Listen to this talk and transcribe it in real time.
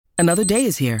Another day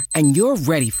is here, and you're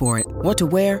ready for it. What to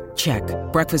wear? Check.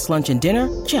 Breakfast, lunch, and dinner?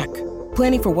 Check.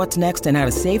 Planning for what's next and how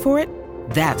to save for it?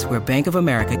 That's where Bank of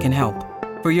America can help.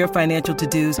 For your financial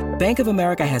to-dos, Bank of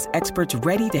America has experts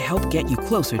ready to help get you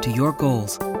closer to your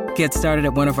goals. Get started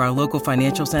at one of our local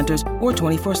financial centers or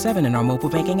 24/7 in our mobile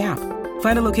banking app.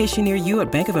 Find a location near you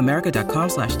at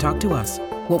bankofamerica.com/talktous.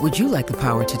 What would you like the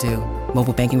power to do?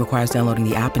 Mobile banking requires downloading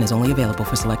the app and is only available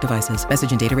for select devices.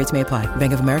 Message and data rates may apply.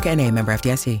 Bank of America N.A., member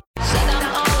FDIC.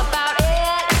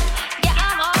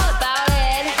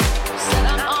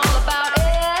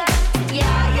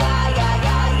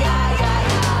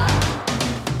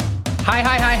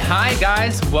 Hi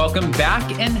guys, welcome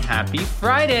back and happy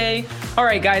Friday. All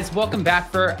right guys, welcome back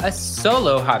for a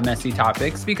solo Hot Messy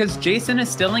Topics because Jason is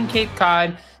still in Cape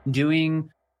Cod doing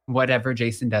whatever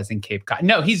Jason does in Cape Cod.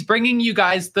 No, he's bringing you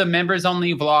guys the members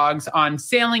only vlogs on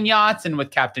sailing yachts and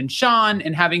with Captain Sean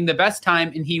and having the best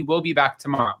time, and he will be back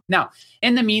tomorrow. Now,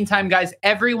 in the meantime, guys,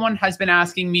 everyone has been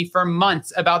asking me for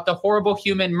months about the Horrible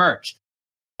Human merch.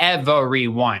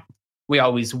 Everyone. We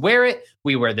always wear it.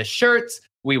 We wear the shirts.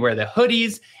 We wear the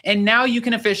hoodies, and now you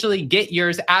can officially get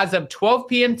yours as of 12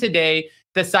 p.m. today.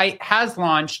 The site has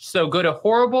launched, so go to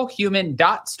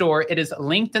horriblehuman.store. It is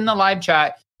linked in the live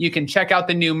chat. You can check out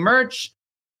the new merch.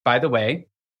 By the way,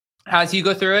 as you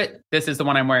go through it, this is the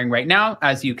one I'm wearing right now,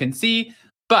 as you can see.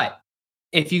 But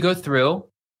if you go through,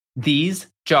 these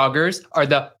joggers are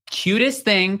the cutest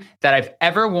thing that I've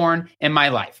ever worn in my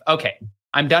life. Okay,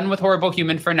 I'm done with Horrible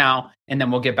Human for now, and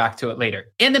then we'll get back to it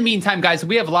later. In the meantime, guys,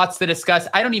 we have lots to discuss.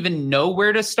 I don't even know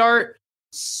where to start,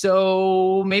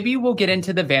 so maybe we'll get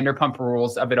into the Vanderpump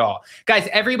rules of it all. Guys,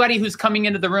 everybody who's coming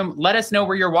into the room, let us know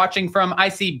where you're watching from. I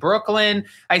see Brooklyn,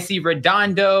 I see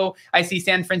Redondo, I see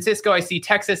San Francisco, I see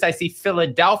Texas, I see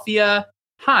Philadelphia.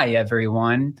 Hi,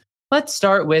 everyone. Let's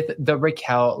start with the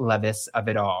Raquel Leviss of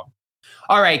it all.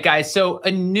 All right, guys, so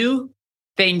a new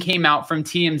thing came out from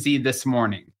TMZ this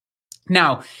morning.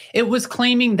 Now, it was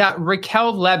claiming that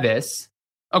Raquel Leviss,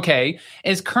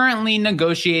 is currently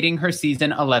negotiating her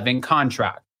season 11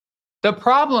 contract. The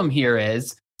problem here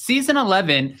is season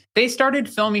 11, they started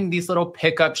filming these little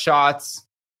pickup shots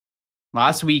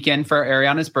last weekend for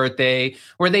Ariana's birthday,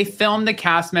 where they filmed the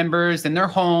cast members in their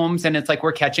homes. And it's like,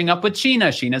 we're catching up with Sheena.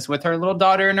 Sheena's with her little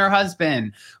daughter and her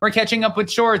husband. We're catching up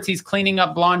with Shorts. He's cleaning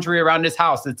up laundry around his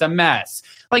house. It's a mess.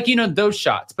 Like, those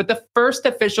shots. But the first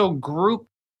official group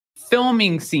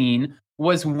filming scene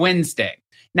was Wednesday.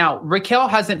 Now, Raquel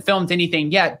hasn't filmed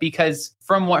anything yet because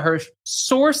from what her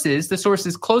sources, the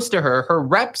sources close to her, her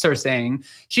reps are saying,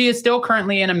 she is still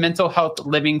currently in a mental health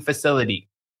living facility.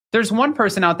 There's one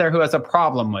person out there who has a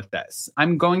problem with this.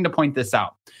 I'm going to point this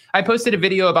out. I posted a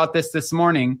video about this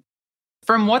morning.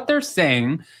 From what they're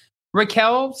saying,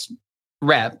 Raquel's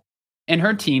rep and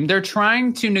her team, they're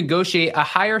trying to negotiate a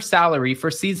higher salary for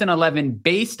season 11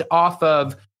 based off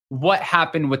of what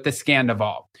happened with the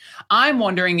Scandival. I'm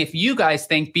wondering if you guys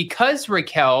think because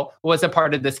Raquel was a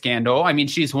part of the scandal, I mean,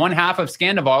 she's one half of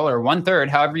Scandival or one third,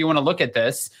 however you want to look at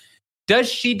this, does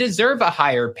she deserve a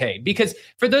higher pay? Because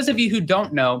for those of you who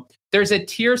don't know, there's a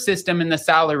tier system in the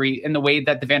salary in the way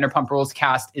that the Vanderpump Rules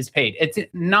cast is paid. They're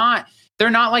not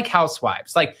like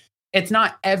housewives. Like, it's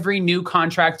not every new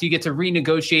contract you get to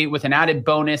renegotiate with an added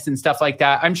bonus and stuff like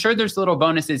that. I'm sure there's little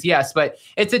bonuses, yes, but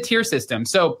it's a tier system.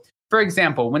 So for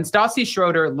example, when Stassi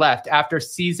Schroeder left after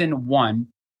season 1,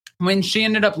 when she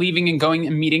ended up leaving and going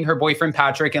and meeting her boyfriend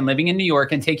Patrick and living in New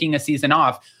York and taking a season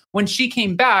off, when she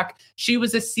came back, she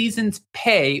was a season's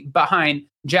pay behind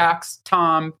Jax,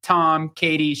 Tom,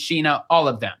 Katie, Sheena, all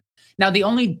of them. Now, the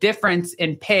only difference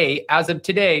in pay as of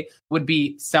today would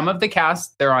be some of the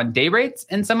cast, they're on day rates,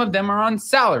 and some of them are on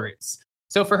salaries.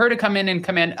 So for her to come in and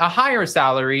command a higher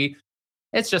salary,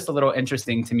 it's just a little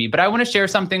interesting to me. But I want to share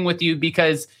something with you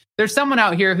because there's someone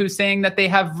out here who's saying that they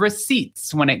have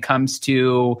receipts when it comes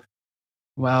to,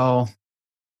 well,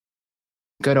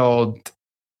 good old,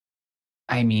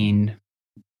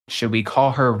 should we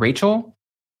call her Rachel?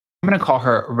 I'm going to call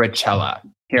her Rachella.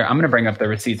 Here, I'm going to bring up the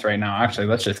receipts right now. Actually,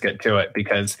 let's just get to it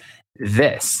because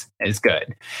this is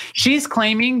good. She's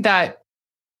claiming that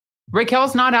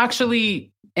Raquel's not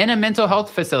actually in a mental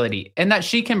health facility and that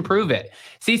she can prove it.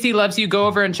 Cece loves you. Go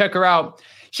over and check her out.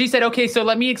 She said, okay, so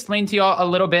let me explain to y'all a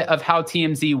little bit of how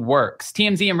TMZ works.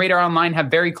 TMZ and Radar Online have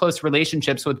very close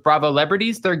relationships with Bravo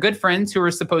celebrities. They're good friends who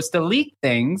are supposed to leak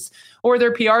things, or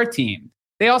their PR team.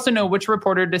 They also know which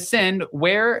reporter to send,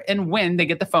 where, and when they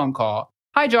get the phone call.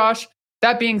 Hi, Josh.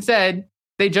 That being said,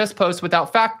 they just post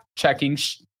without fact checking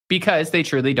because they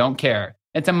truly don't care.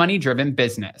 It's a money-driven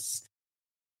business.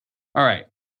 All right.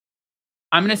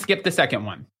 I'm going to skip the second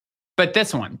one. but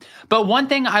this one. But one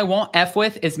thing I won't F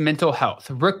with is mental health.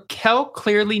 Raquel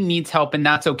clearly needs help, and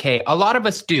that's okay. A lot of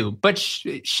us do, but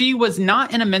she was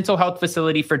not in a mental health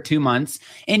facility for 2 months.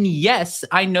 And yes,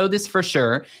 I know this for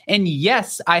sure. And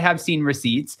yes, I have seen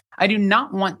receipts. I do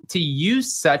not want to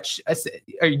use I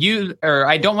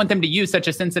don't want them to use such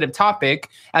a sensitive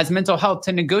topic as mental health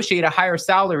to negotiate a higher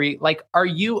salary. Like, are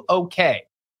you okay?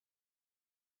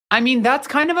 I mean, that's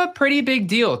kind of a pretty big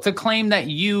deal to claim that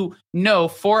you know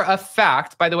for a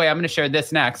fact. By the way, I'm going to share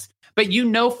this next, but you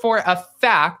know for a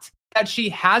fact that she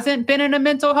hasn't been in a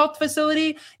mental health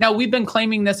facility. Now, we've been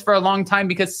claiming this for a long time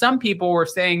because some people were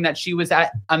saying that she was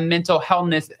at a mental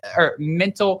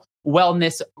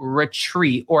wellness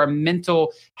retreat or a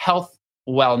mental health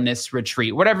wellness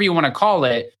retreat, whatever you want to call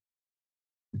it.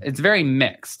 It's very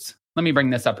mixed. Let me bring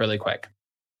this up really quick.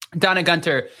 Donna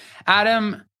Gunter,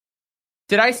 Adam,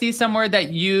 did I see somewhere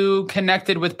that you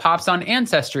connected with Pops on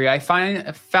Ancestry? I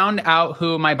found out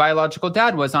who my biological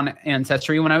dad was on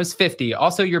Ancestry when I was 50.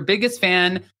 Also, your biggest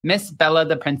fan, Miss Bella,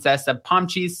 the Princess of Palm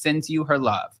Cheese, sends you her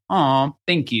love. Aw,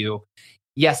 thank you.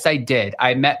 Yes, I did.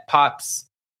 I met Pops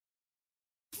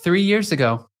 3 years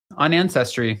ago on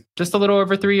Ancestry. Just a little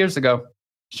over 3 years ago.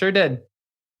 Sure did.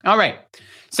 All right.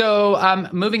 So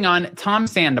moving on, Tom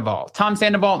Sandoval. Tom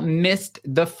Sandoval missed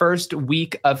the first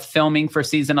week of filming for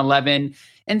season 11.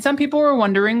 And some people were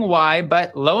wondering why,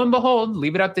 but lo and behold,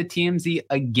 leave it up to TMZ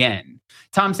again.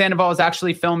 Tom Sandoval is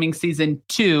actually filming season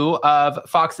 2 of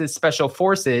Fox's Special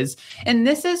Forces. And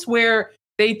this is where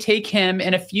they take him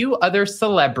and a few other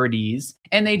celebrities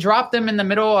and they drop them in the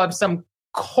middle of some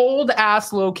cold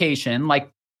ass location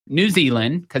like New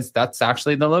Zealand, because that's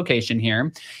actually the location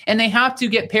here. And they have to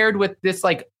get paired with this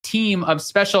like team of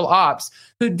special ops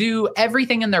who do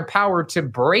everything in their power to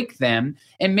break them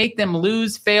and make them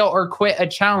lose, fail, or quit a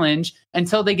challenge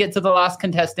until they get to the last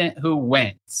contestant who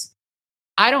wins.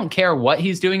 I don't care what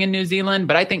he's doing in New Zealand,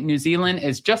 but I think New Zealand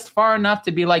is just far enough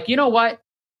to be like, you know what,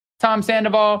 Tom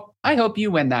Sandoval, I hope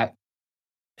you win that.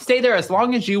 Stay there as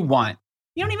long as you want.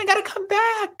 You don't even got to come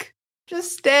back.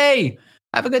 Just stay.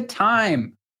 Have a good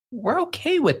time. We're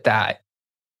okay with that,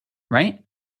 right?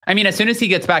 I mean, as soon as he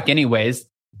gets back anyways,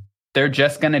 they're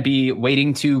just going to be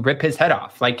waiting to rip his head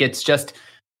off. Like, it's just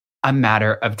a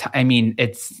matter of time. I mean,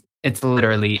 it's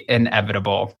literally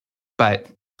inevitable, but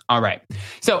all right.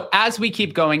 So as we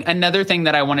keep going, another thing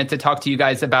that I wanted to talk to you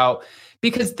guys about,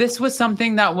 because this was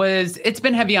something that it's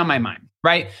been heavy on my mind,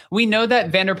 right? We know that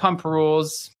Vanderpump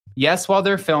Rules, yes, while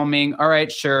they're filming. All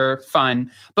right, sure, fun.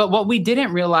 But what we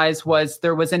didn't realize was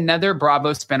there was another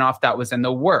Bravo spinoff that was in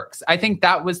the works. I think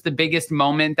that was the biggest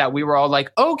moment that we were all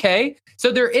like, okay, so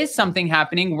there is something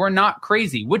happening. We're not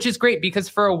crazy, which is great because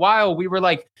for a while we were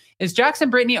like, is Jax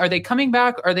and Brittany, are they coming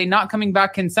back? Are they not coming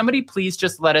back? Can somebody please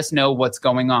just let us know what's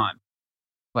going on?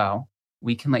 Well,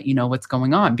 we can let you know what's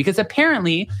going on because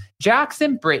apparently Jax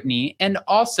and Brittany and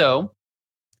also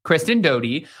Kristen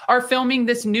Doty are filming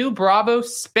this new Bravo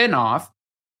spinoff,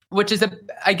 which is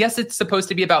I guess it's supposed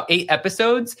to be about 8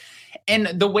 episodes. And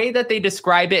the way that they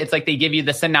describe it, it's like they give you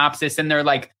the synopsis and they're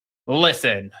like,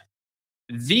 listen,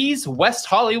 these West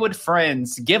Hollywood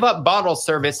friends give up bottle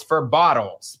service for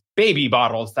bottles, baby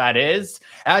bottles, that is,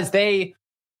 as they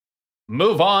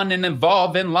move on and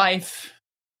evolve in life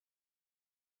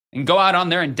and go out on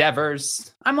their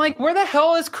endeavors. I'm like, where the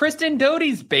hell is Kristen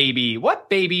Doty's baby? What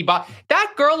baby bottle?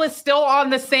 That girl is still on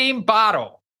the same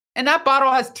bottle. And that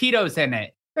bottle has Tito's in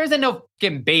it. There's no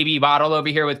fucking baby bottle over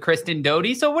here with Kristen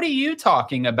Doty. So what are you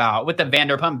talking about with the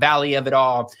Vanderpump Valley of it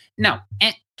all? No,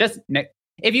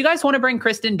 if you guys want to bring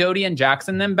Kristen Doty and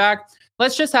Jackson them back,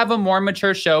 let's just have a more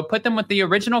mature show. Put them with the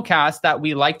original cast that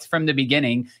we liked from the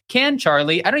beginning.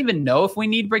 Charlie, I don't even know if we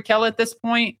need Raquel at this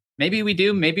point. Maybe we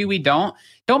do, maybe we don't.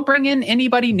 Don't bring in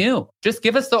anybody new. Just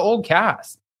give us the old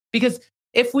cast. Because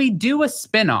if we do a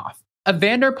spinoff, a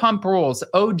Vanderpump Rules,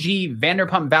 OG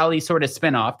Vanderpump Valley sort of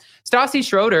spinoff, Stassi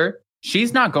Schroeder,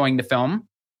 she's not going to film.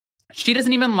 She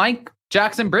doesn't even like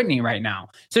Jax and Brittany right now.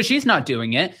 So she's not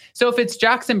doing it. So if it's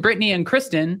Jax and Brittany and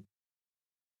Kristen,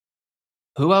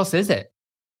 who else is it?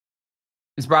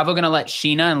 Is Bravo going to let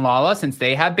Sheena and Lala, since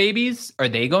they have babies, are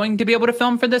they going to be able to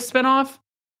film for this spinoff?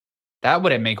 That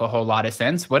wouldn't make a whole lot of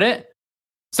sense, would it?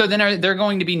 So then are there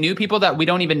going to be new people that we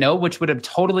don't even know, which would have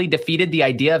totally defeated the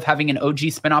idea of having an OG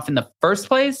spinoff in the first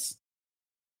place?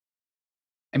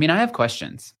 I mean, I have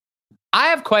questions.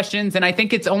 And I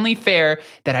think it's only fair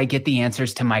that I get the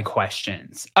answers to my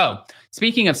questions. Oh,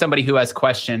 speaking of somebody who has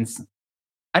questions,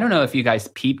 I don't know if you guys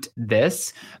peeped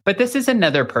this, but this is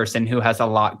another person who has a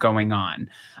lot going on.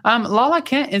 Lala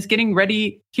Kent is getting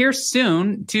ready here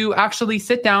soon to actually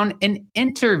sit down and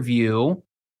interview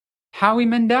Howie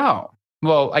Mandel.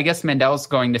 Well, I guess Mandel's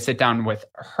going to sit down with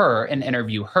her and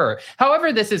interview her.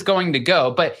 However this is going to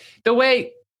go, but the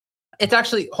way it's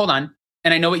actually, hold on,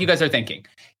 and I know what you guys are thinking.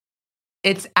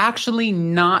 It's actually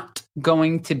not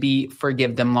going to be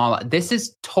Forgive Them Lala. This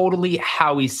is totally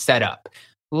Howie's setup.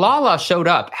 Lala showed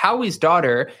up. Howie's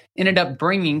daughter ended up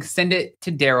bringing Send It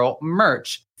to Daryl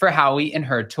merch for Howie and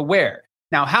her to wear.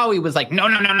 Now, Howie was like, no,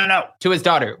 to his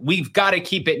daughter. We've got to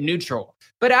keep it neutral.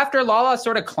 But after Lala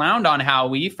sort of clowned on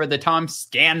Howie for the Tom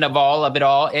Scandival of it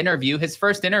all interview, his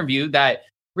first interview that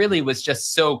really was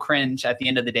just so cringe at the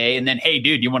end of the day. And then, hey,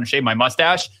 dude, you want to shave my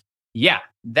mustache? Yeah,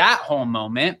 that whole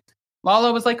moment.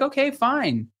 Lala was like, okay,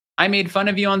 fine. I made fun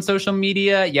of you on social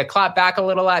media. You clap back a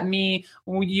little at me.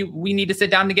 We need to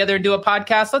sit down together and do a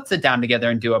podcast. Let's sit down together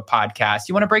and do a podcast.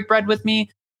 You want to break bread with me?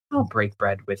 I'll break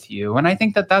bread with you. And I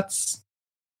think that's,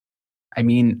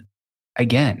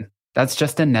 again, that's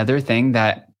just another thing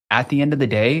that at the end of the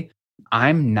day,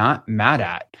 I'm not mad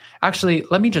at. Actually,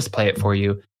 let me just play it for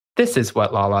you. This is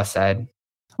what Lala said.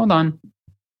 Hold on.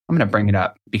 I'm going to bring it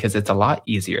up because it's a lot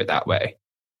easier that way.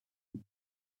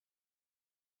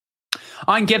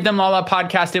 On Give Them Lala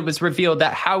podcast, it was revealed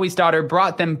that Howie's daughter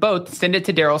brought them both Send It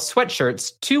to Daryl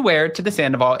sweatshirts to wear to the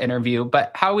Sandoval interview,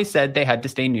 but Howie said they had to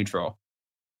stay neutral.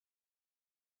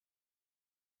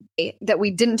 That we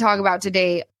didn't talk about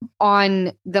today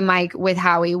on the mic with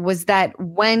Howie was that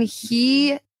when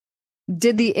he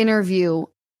did the interview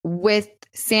with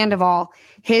Sandoval,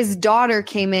 his daughter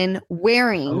came in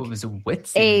wearing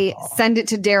a Send It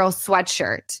to Daryl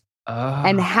sweatshirt.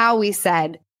 And Howie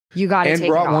said, you got to take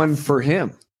it off. And brought one for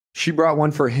him. She brought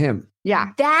one for him. Yeah.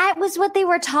 That was what they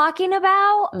were talking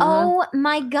about? Oh,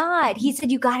 my God. He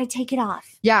said, you got to take it off.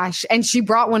 Yeah. And she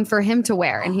brought one for him to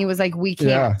wear. And he was like, we can't.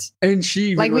 Yeah. And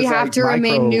she we have to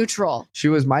remain neutral. She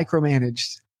was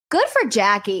micromanaged. Good for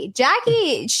Jackie.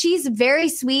 Jackie, she's very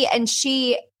sweet and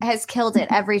she has killed it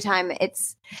every time.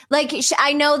 It's like,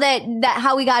 I know that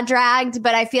how we got dragged,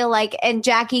 but I feel like, and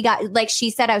Jackie got, like she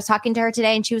said, I was talking to her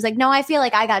today and she was like, no, I feel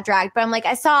like I got dragged. But I'm like,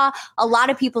 I saw a lot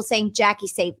of people saying Jackie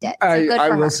saved it. So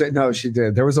I will say, no, she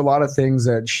did. There was a lot of things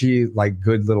that she, like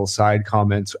good little side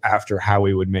comments after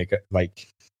Howie would make it, like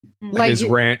his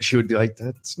rant, she would be like,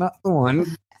 that's not the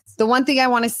one. The one thing I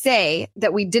want to say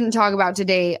that we didn't talk about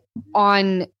today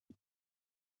on...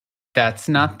 That's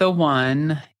not the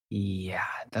one. Yeah,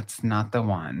 that's not the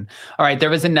one. All right, there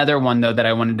was another one, though, that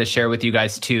I wanted to share with you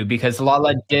guys, too, because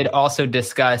Lala did also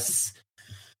discuss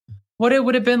what it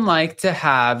would have been like to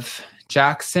have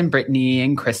Jax and Brittany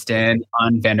and Kristen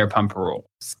on Vanderpump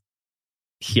Rules.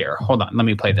 Here, hold on. Let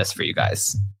me play this for you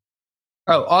guys.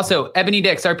 Oh, also, Ebony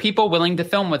Dix, are people willing to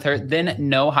film with her? Then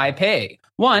no high pay.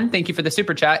 One, thank you for the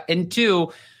super chat. And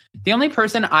two, the only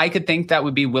person I could think that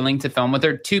would be willing to film with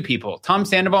her, two people, Tom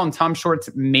Sandoval and Tom Schwartz,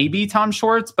 maybe Tom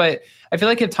Schwartz, but I feel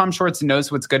like if Tom Schwartz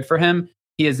knows what's good for him,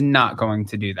 he is not going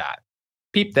to do that.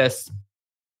 Peep this.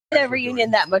 The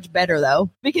reunion that much better though,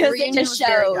 because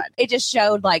it just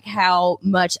showed like how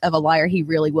much of a liar he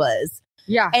really was.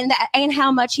 Yeah. And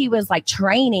how much he was like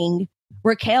training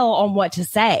Raquel on what to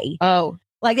say. Oh,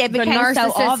 like it became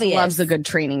so obvious. Loves a good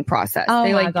training process. Oh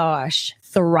they, my gosh.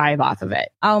 Thrive off of it.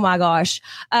 Oh my gosh.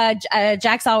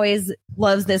 Jax always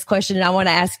loves this question. And I want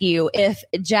to ask you, if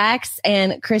Jax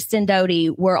and Kristen Doty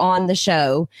were on the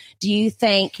show, do you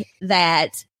think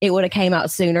that it would have came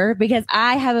out sooner? Because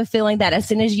I have a feeling that as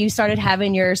soon as you started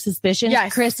having your suspicions,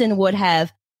 yes, Kristen would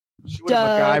have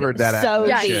MacGyvered that so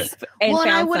deep. And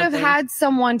I would have had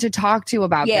someone to talk to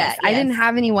about this. Yes. I didn't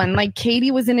have anyone. Like Katie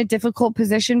was in a difficult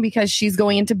position because she's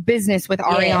going into business with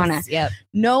Ariana. Yes, yep.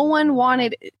 No one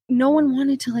wanted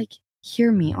to like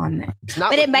hear me on that.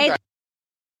 But it made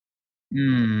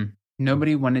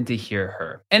nobody wanted to hear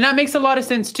her. And that makes a lot of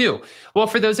sense too. Well,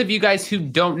 for those of you guys who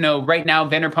don't know, right now,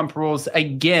 Vanderpump Rules,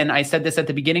 again, I said this at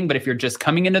the beginning, but if you're just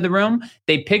coming into the room,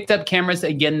 they picked up cameras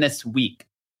again this week.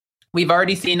 We've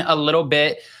already seen a little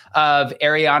bit of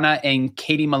Ariana and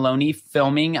Katie Maloney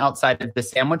filming outside of the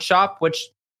sandwich shop, which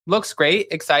looks great,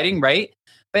 exciting, right?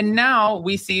 But now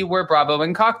we see where Bravo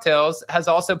and Cocktails has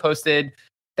also posted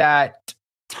that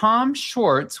Tom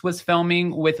Schwartz was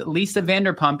filming with Lisa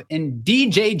Vanderpump and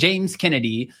DJ James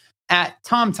Kennedy at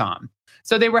Tom Tom.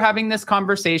 So they were having this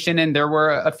conversation and there were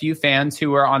a few fans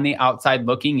who were on the outside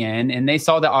looking in and they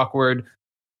saw the awkward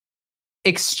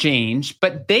exchange,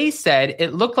 but they said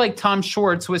it looked like Tom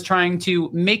Schwartz was trying to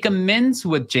make amends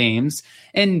with James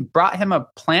and brought him a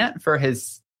plant for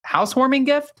his housewarming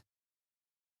gift.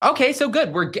 Okay, so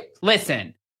good.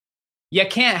 Listen, you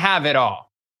can't have it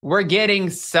all. We're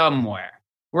getting somewhere.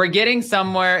 We're getting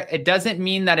somewhere. It doesn't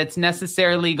mean that it's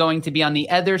necessarily going to be on the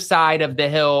other side of the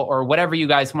hill or whatever you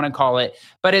guys want to call it,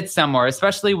 but it's somewhere,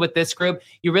 especially with this group.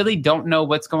 You really don't know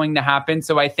what's going to happen.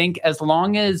 So I think as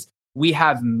long as we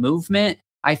have movement,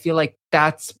 I feel like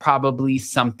that's probably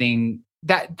something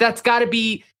that's got to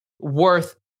be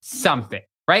worth something,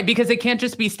 right? Because it can't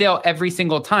just be stale every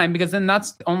single time, because then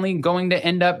that's only going to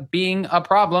end up being a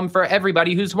problem for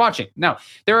everybody who's watching. Now,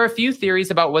 there are a few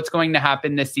theories about what's going to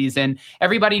happen this season.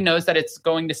 Everybody knows that it's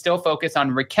going to still focus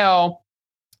on Raquel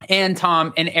and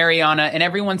Tom and Ariana, and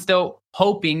everyone's still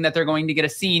hoping that they're going to get a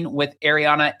scene with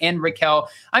Ariana and Raquel.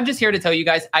 I'm just here to tell you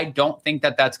guys, I don't think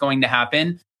that that's going to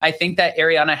happen. I think that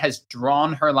Ariana has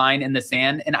drawn her line in the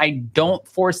sand, and I don't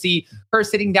foresee her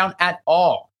sitting down at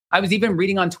all. I was even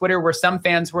reading on Twitter where some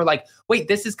fans were like, wait,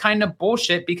 this is kind of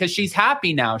bullshit because she's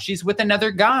happy now. She's with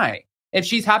another guy. If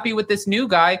she's happy with this new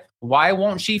guy, why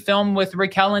won't she film with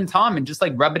Raquel and Tom and just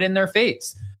like rub it in their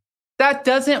face?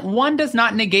 One does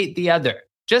not negate the other.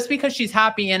 Just because she's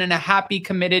happy and in a happy,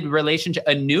 committed relationship,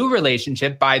 a new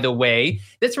relationship, by the way,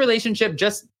 this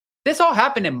all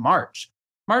happened in March,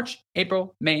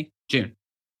 April, May, June.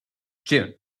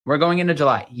 We're going into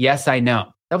July. Yes, I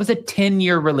know. That was a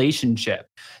 10-year relationship.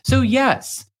 So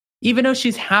yes, even though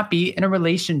she's happy in a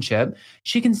relationship,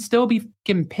 she can still be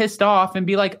getting pissed off and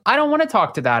be like, I don't want to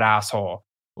talk to that asshole.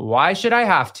 Why should I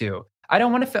have to? I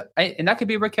don't want to. And that could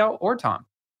be Raquel or Tom.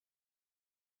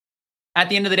 At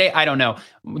the end of the day, I don't know.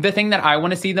 The thing that I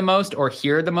want to see the most or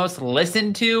hear the most,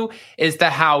 listen to, is the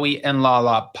Howie and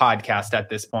Lala podcast at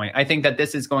this point. I think that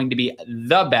this is going to be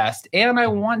the best. And I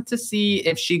want to see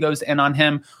if she goes in on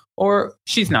him or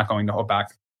she's not going to hold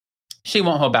back. She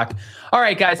won't hold back. All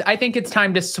right, guys, I think it's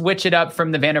time to switch it up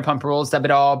from the Vanderpump Rules of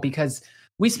it all, because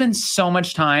we spend so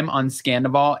much time on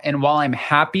Scandival. And while I'm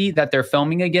happy that they're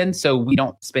filming again, so we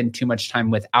don't spend too much time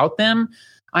without them,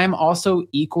 I am also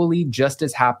equally just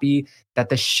as happy that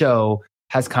the show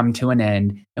has come to an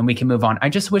end and we can move on. I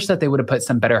just wish that they would have put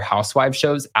some better housewives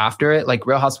shows after it, like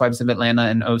Real Housewives of Atlanta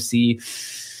and OC.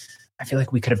 I feel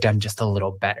like we could have done just a little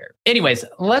better. Anyways,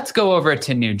 let's go over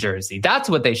to New Jersey. That's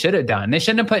what they should have done. They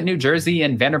shouldn't have put New Jersey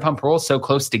and Vanderpump Rules so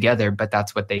close together, but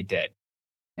that's what they did.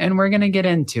 And we're going to get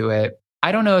into it.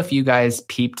 I don't know if you guys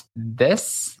peeped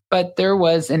this, but there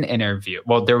was an interview.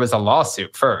 Well, there was a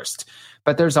lawsuit first,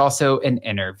 but there's also an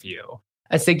interview,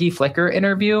 a Siggy Flicker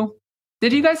interview.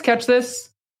 Did you guys catch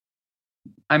this?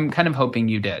 I'm kind of hoping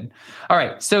you did. All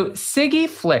right. So Siggy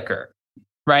Flicker,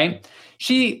 right?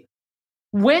 She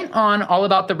went on All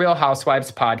About the Real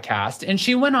Housewives podcast, and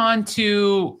she went on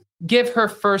to give her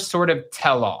first sort of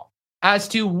tell-all as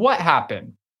to what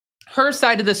happened. Her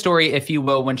side of the story, if you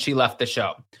will, when she left the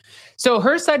show. So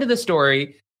her side of the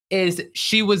story is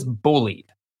she was bullied.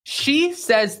 She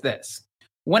says this: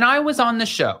 when I was on the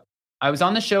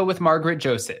show with Margaret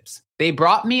Josephs. They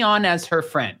brought me on as her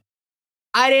friend.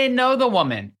 I didn't know the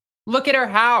woman. Look at her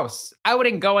house. I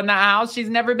wouldn't go in that house. She's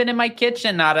never been in my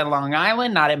kitchen, not in Long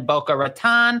Island, not in Boca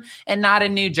Raton, and not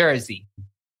in New Jersey.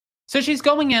 So she's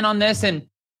going in on this, and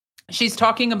she's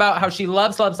talking about how she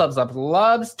loves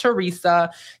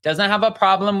Teresa, doesn't have a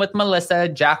problem with Melissa.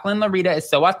 Jacqueline Larita is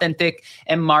so authentic,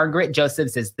 and Margaret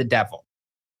Josephs is the devil.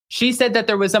 She said that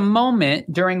there was a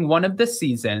moment during one of the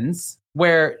seasons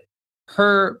where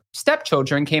her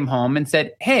stepchildren came home and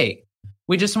said, hey,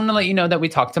 we just want to let you know that we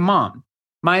talked to mom.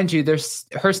 Mind you,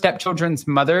 her stepchildren's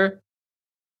mother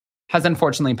has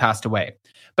unfortunately passed away.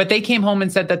 But they came home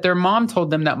and said that their mom told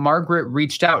them that Margaret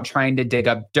reached out trying to dig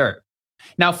up dirt.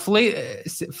 Now,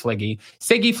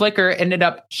 Siggy Flicker ended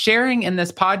up sharing in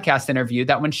this podcast interview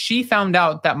that when she found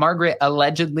out that Margaret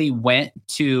allegedly went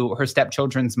to her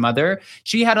stepchildren's mother,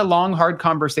 she had a long, hard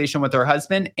conversation with her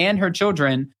husband and her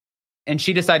children, and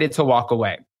she decided to walk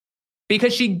away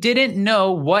because she didn't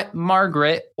know what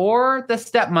Margaret or the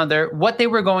stepmother, what they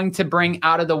were going to bring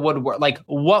out of the woodwork, like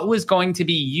what was going to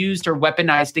be used or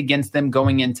weaponized against them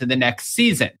going into the next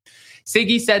season.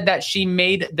 Siggy said that she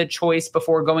made the choice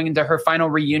before going into her final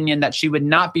reunion that she would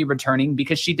not be returning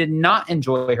because she did not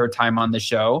enjoy her time on the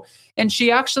show. And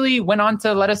she actually went on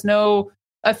to let us know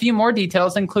a few more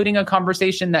details, including a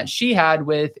conversation that she had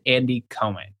with Andy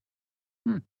Cohen.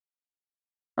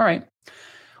 All right.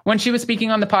 When she was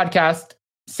speaking on the podcast,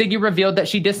 Siggy revealed that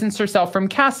she distanced herself from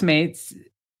castmates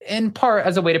in part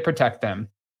as a way to protect them.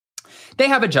 They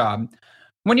have a job.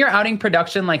 When you're outing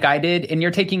production like I did, and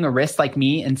you're taking a risk like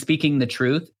me and speaking the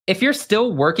truth, if you're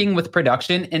still working with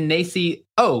production and they see,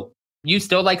 oh, you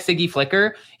still like Siggy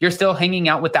Flicker, you're still hanging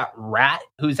out with that rat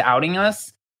who's outing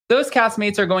us, those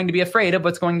castmates are going to be afraid of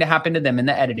what's going to happen to them in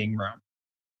the editing room.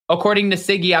 According to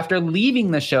Siggy, after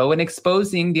leaving the show and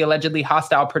exposing the allegedly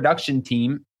hostile production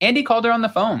team, Andy called her on the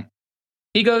phone.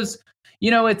 He goes,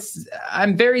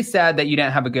 I'm very sad that you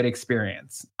didn't have a good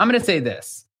experience. I'm going to say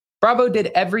this. Bravo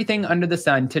did everything under the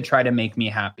sun to try to make me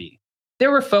happy.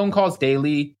 There were phone calls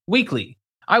daily, weekly.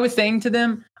 I was saying to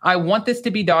them, I want this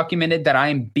to be documented that I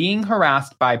am being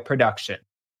harassed by production.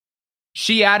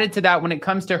 She added to that when it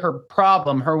comes to her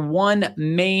problem, her one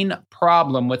main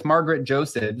problem with Margaret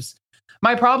Josephs.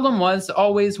 My problem was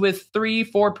always with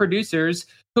 3-4 producers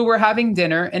who were having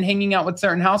dinner and hanging out with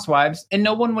certain housewives, and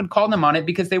no one would call them on it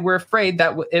because they were afraid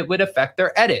that it would affect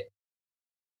their edit.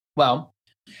 Well,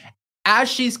 as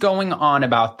she's going on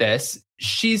about this,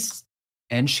 she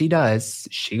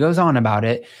goes on about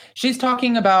it. She's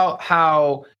talking about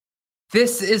how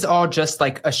this is all just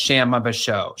like a sham of a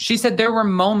show. She said there were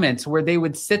moments where they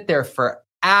would sit there for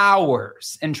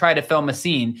hours and try to film a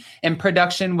scene, and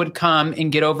production would come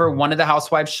and get over one of the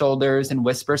housewives' shoulders and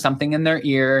whisper something in their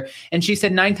ear. And she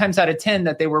said 9 times out of 10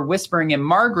 that they were whispering in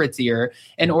Margaret's ear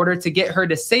in order to get her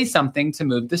to say something to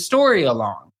move the story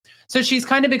along. So she's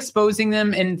kind of exposing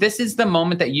them. And this is the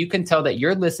moment that you can tell that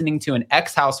you're listening to an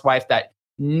ex-housewife that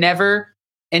never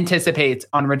anticipates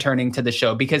on returning to the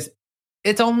show, because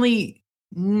it's only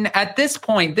at this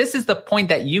point, this is the point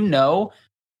that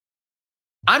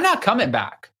I'm not coming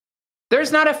back.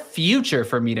 There's not a future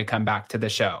for me to come back to the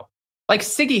show. Like,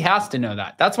 Siggy has to know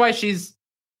that. That's why she's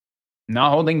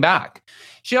not holding back.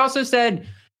 She also said,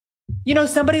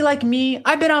 somebody like me,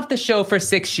 I've been off the show for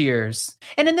 6 years.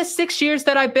 And in the 6 years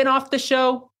that I've been off the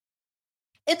show,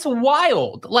 it's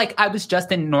wild. Like, I was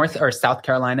just in North or South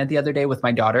Carolina the other day with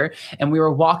my daughter, and we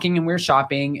were walking and we were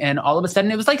shopping, and all of a sudden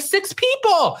it was like 6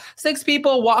 people. 6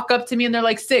 people walk up to me and they're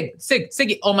like,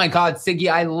 Siggy. Oh my God, Siggy,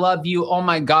 I love you. Oh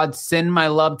my God, send my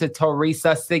love to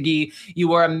Teresa, Siggy. You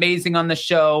were amazing on the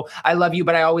show. I love you,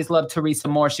 but I always loved Teresa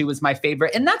more. She was my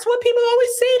favorite. And that's what people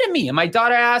always say to me. And my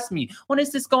daughter asked me, when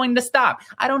is this going to stop?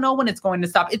 I don't know when it's going to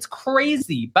stop. It's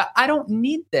crazy, but I don't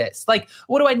need this. Like,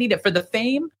 what do I need it for? The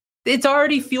fame? It's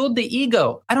already fueled the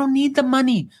ego. I don't need the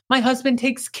money. My husband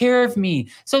takes care of me.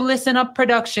 So listen up,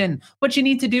 production. What you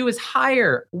need to do is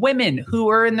hire women who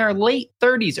are in their late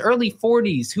 30s, early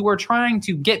 40s, who are trying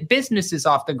to get businesses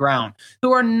off the ground,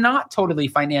 who are not totally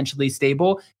financially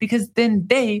stable, because then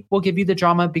they will give you the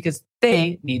drama because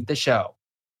they need the show.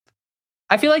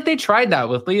 I feel like they tried that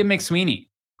with Leah McSweeney.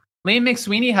 Leah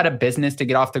McSweeney had a business to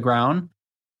get off the ground.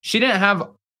 She didn't have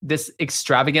this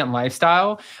extravagant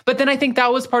lifestyle. But then I think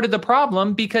that was part of the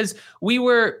problem, because we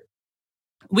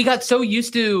got so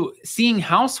used to seeing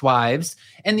housewives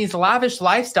and these lavish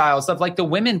lifestyles of like the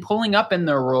women pulling up in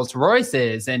their Rolls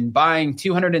Royces and buying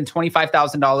 $225,000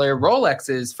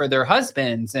 Rolexes for their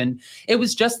husbands. And it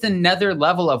was just another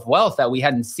level of wealth that we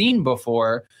hadn't seen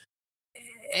before.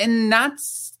 And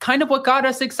that's kind of what got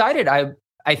us excited,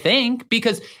 I think,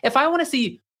 because if I want to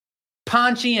see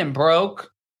paunchy and broke,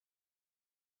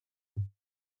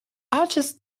 I'll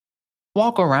just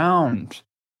walk around.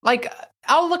 Like,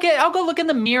 I'll go look in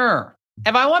the mirror.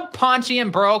 If I want paunchy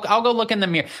and broke, I'll go look in the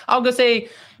mirror. I'll go say,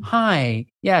 hi,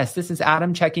 yes, this is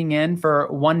Adam checking in for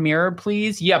one mirror,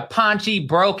 please. You paunchy,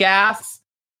 broke ass.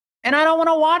 And I don't want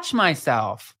to watch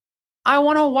myself. I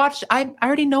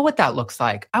already know what that looks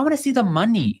like. I want to see the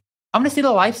money. I want to see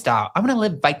the lifestyle. I want to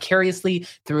live vicariously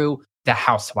through the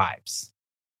housewives.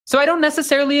 So I don't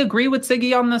necessarily agree with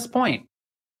Siggy on this point.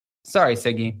 Sorry,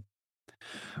 Siggy.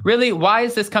 Really, why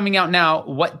is this coming out now?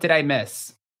 What did I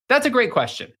miss? That's a great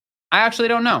question. I actually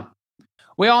don't know.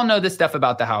 We all know this stuff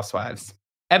about the housewives.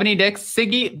 Ebony Dix,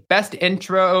 Siggy, best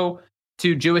intro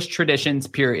to Jewish traditions,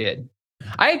 period.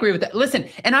 I agree with that. Listen,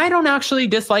 and I don't actually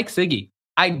dislike Siggy.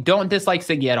 I don't dislike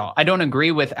Siggy at all. I don't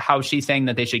agree with how she's saying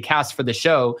that they should cast for the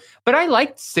show, but I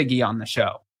liked Siggy on the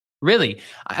show. Really.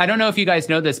 I don't know if you guys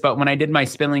know this, but when I did my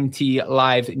Spilling Tea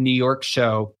Live New York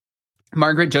show,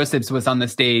 Margaret Josephs was on the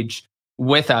stage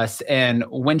with us. And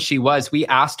when she was, we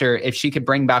asked her if she could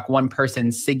bring back one person,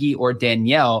 Siggy or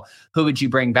Danielle, who would you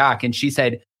bring back? And she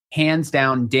said, hands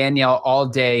down, Danielle all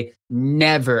day,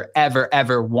 never, ever,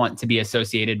 ever want to be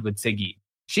associated with Siggy.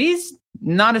 She's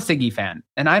not a Siggy fan.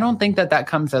 And I don't think that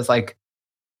comes as like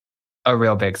a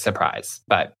real big surprise,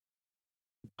 but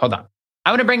hold on.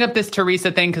 I want to bring up this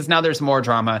Teresa thing because now there's more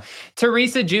drama.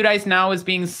 Teresa Giudice now is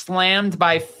being slammed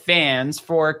by fans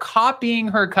for copying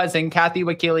her cousin, Kathy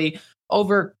Wakili,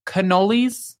 over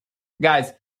cannolis.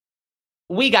 Guys,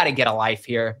 we got to get a life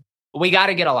here. We got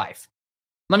to get a life.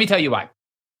 Let me tell you why.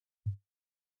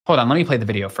 Hold on, let me play the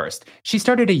video first. She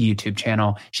started a YouTube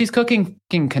channel. She's cooking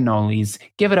cannolis.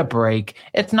 Give it a break.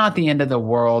 It's not the end of the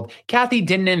world. Kathy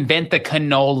didn't invent the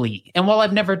cannoli. And while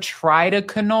I've never tried a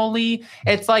cannoli,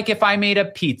 it's like if I made a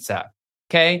pizza,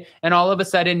 okay? And all of a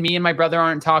sudden, me and my brother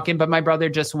aren't talking, but my brother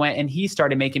just went and he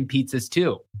started making pizzas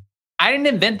too. I didn't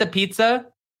invent the pizza.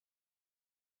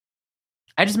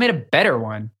 I just made a better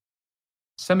one.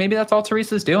 So maybe that's all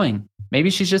Teresa's doing. Maybe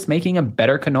she's just making a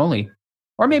better cannoli.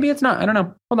 Or maybe it's not. I don't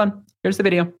know. Hold on. Here's the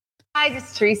video. Hi,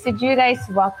 this is Teresa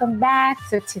Giudice. Welcome back.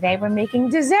 So today we're making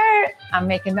dessert. I'm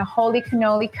making the Holy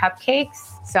Cannoli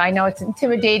Cupcakes. So I know it's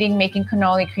intimidating making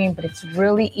cannoli cream, but it's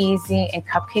really easy and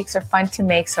cupcakes are fun to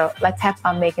make. So let's have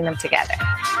fun making them together.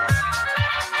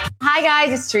 Hi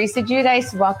guys, it's Teresa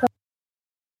Giudice.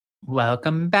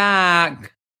 Welcome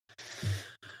back.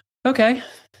 Okay.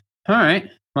 All right.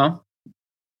 Well,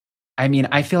 I mean,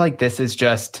 I feel like this is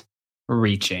just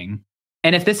reaching.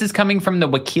 And if this is coming from the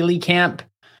Wakili camp,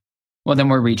 well, then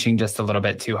we're reaching just a little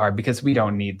bit too hard because we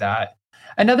don't need that.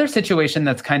 Another situation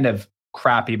that's kind of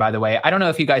crappy, by the way. I don't know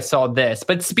if you guys saw this,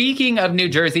 but speaking of New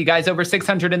Jersey, guys, over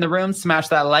 600 in the room, smash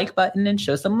that like button and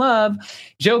show some love.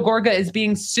 Joe Gorga is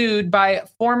being sued by a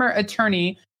former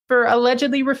attorney for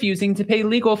allegedly refusing to pay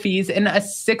legal fees in a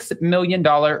 $6 million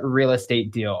real estate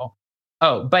deal.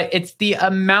 Oh, but it's the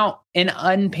amount in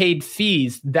unpaid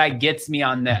fees that gets me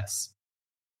on this.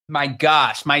 My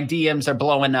gosh, my DMs are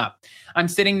blowing up. I'm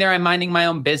sitting there, I'm minding my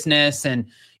own business and,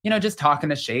 just talking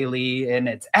to Shaylee, and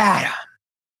it's Adam.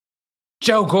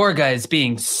 Joe Gorga is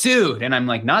being sued. And I'm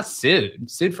like, not sued.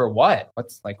 Sued for what?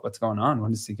 What's going on?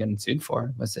 What is he getting sued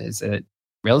for? Is it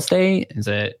real estate? Is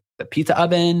it the pizza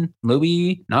oven?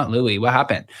 Louis? Not Louis. What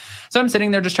happened? So I'm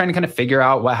sitting there just trying to kind of figure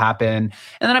out what happened.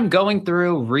 And then I'm going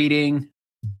through reading.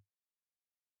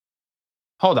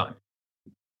 Hold on.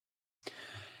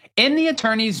 In the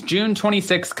attorney's June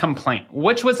 26th complaint,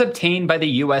 which was obtained by the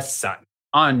U.S. Sun,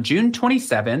 on June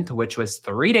 27th, which was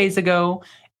 3 days ago,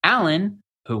 Alan,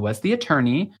 who was the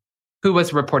attorney, who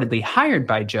was reportedly hired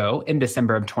by Joe in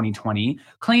December of 2020,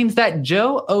 claims that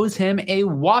Joe owes him a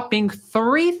whopping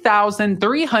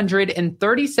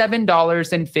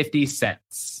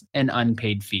 $3,337.50 in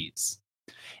unpaid fees.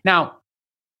 Now,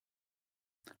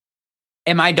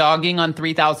 am I dogging on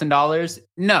 $3,000?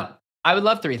 No, I would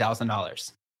love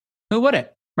 $3,000. Who wouldn't,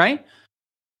 right?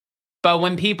 But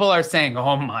when people are saying,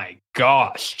 oh my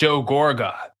gosh, Joe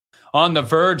Gorga, on the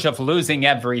verge of losing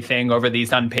everything over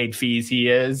these unpaid fees he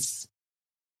is.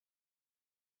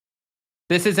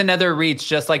 This is another reach,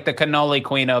 just like the cannoli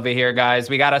queen over here, guys.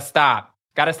 We got to stop.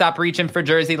 Got to stop reaching for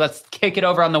Jersey. Let's kick it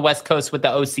over on the West Coast with the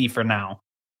OC for now.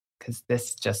 Because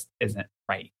this just isn't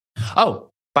right. Oh,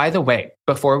 by the way,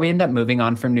 before we end up moving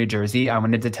on from New Jersey, I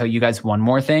wanted to tell you guys one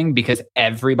more thing because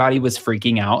everybody was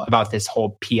freaking out about this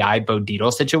whole PI Bo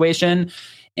Dietl situation.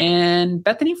 And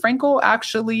Bethany Frankel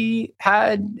actually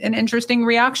had an interesting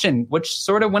reaction, which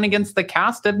sort of went against the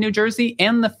cast of New Jersey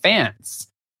and the fans.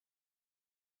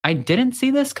 I didn't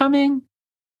see this coming,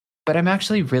 but I'm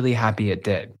actually really happy it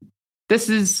did.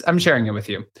 I'm sharing it with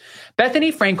you.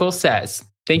 Bethany Frankel says,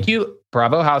 thank you,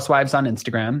 Bravo Housewives on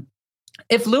Instagram.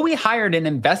 If Louis hired an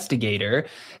investigator,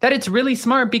 that it's really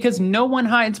smart because no one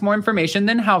hides more information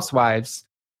than housewives.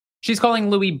 She's calling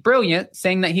Louis brilliant,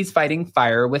 saying that he's fighting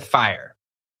fire with fire.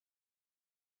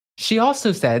 She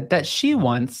also said that she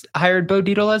once hired Bo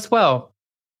Dietl as well.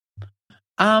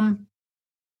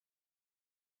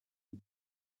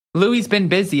 Louis's been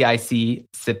busy, I see.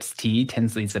 Sips tea,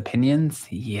 Tinsley's opinions.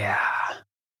 Yeah.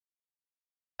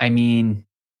 I mean,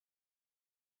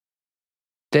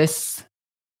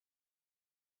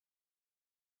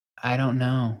 I don't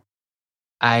know.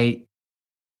 I'm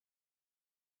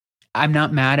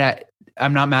not mad at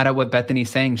what Bethany's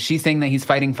saying. She's saying that he's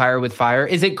fighting fire with fire.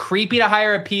 Is it creepy to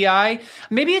hire a PI?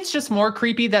 Maybe it's just more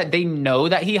creepy that they know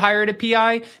that he hired a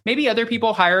PI. Maybe other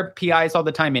people hire PIs all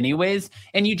the time anyways,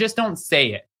 and you just don't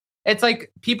say it. It's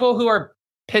like people who are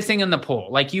pissing in the pool.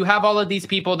 Like you have all of these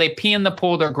people, they pee in the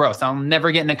pool, they're gross. I'll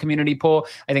never get in a community pool.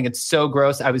 I think it's so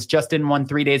gross. I was just in one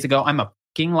 3 days ago. I'm a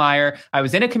fucking liar. I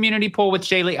was in a community pool with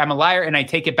Shaylee. I'm a liar and I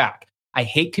take it back. I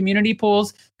hate community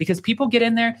pools because people get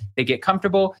in there, they get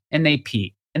comfortable and they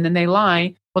pee. And then they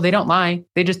lie. Well, they don't lie.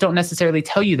 They just don't necessarily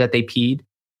tell you that they peed,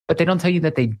 but they don't tell you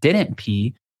that they didn't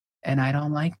pee. And I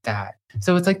don't like that.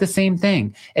 So it's like the same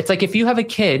thing. It's like if you have a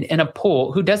kid in a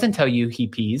pool who doesn't tell you he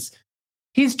pees,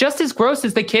 he's just as gross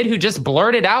as the kid who just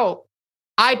blurted out,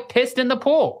 I pissed in the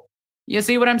pool. You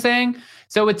see what I'm saying?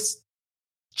 So it's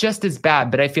just as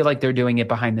bad, but I feel like they're doing it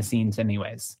behind the scenes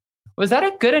anyways. Was that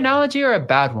a good analogy or a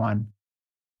bad one?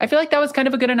 I feel like that was kind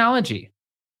of a good analogy.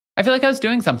 I feel like I was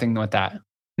doing something with that.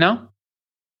 No?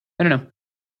 I don't know.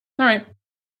 All right.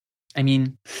 I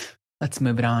mean, let's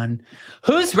move it on.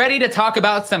 Who's ready to talk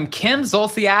about some Kim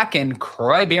Zolciak and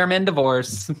Croy Bierman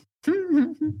divorce?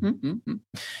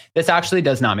 This actually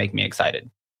does not make me excited.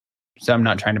 So I'm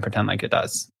not trying to pretend like it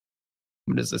does.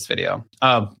 What is this video?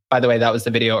 Oh, by the way, that was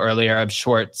the video earlier of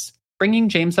Schwartz bringing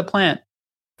James a plant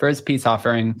for his peace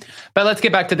offering. But let's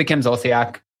get back to the Kim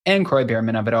Zolciak and Kroy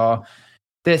Biermann of it all.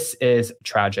 This is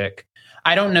tragic.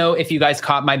 I don't know if you guys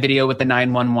caught my video with the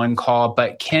 911 call,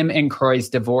 but Kim and Kroy's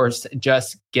divorce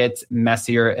just gets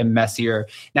messier and messier.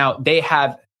 Now, they've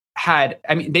had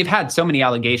so many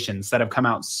allegations that have come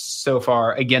out so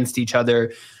far against each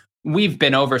other. We've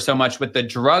been over so much with the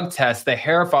drug test, the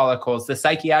hair follicles, the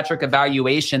psychiatric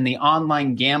evaluation, the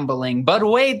online gambling. But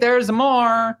wait, there's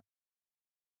more.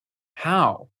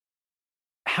 How?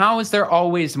 How is there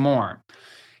always more?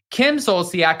 Kim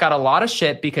Zolciak got a lot of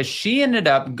shit because she ended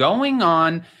up going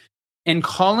on and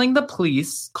calling the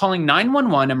police, calling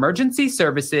 911 emergency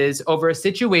services over a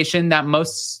situation that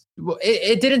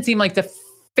it didn't seem like the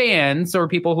fans or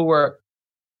people who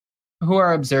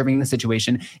are observing the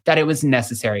situation that it was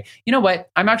necessary. You know what?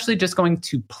 I'm actually just going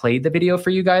to play the video for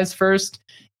you guys first,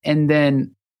 and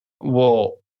then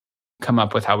we'll come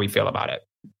up with how we feel about it.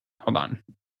 Hold on.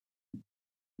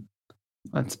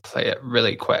 Let's play it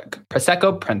really quick.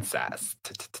 Prosecco Princess.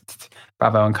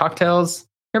 Bravo and cocktails.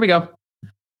 Here we go.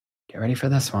 Get ready for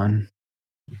this one.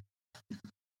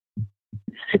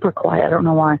 Super quiet. I don't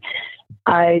know why.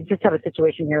 I just have a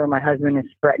situation here where my husband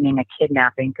is threatening a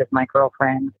kidnapping because my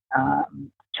girlfriend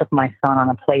took my son on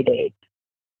a play date.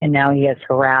 And now he has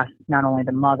harassed not only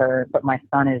the mother, but my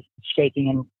son is shaking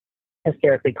and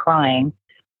hysterically crying.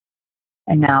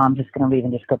 And now I'm just going to leave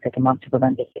and just go pick him up to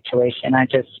prevent this situation. I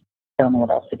just don't know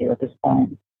what else to do at this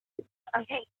point.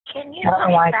 Okay, can you tell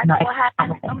me exactly what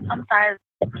happened? I'm sorry.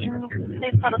 Can you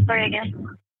please tell the story again?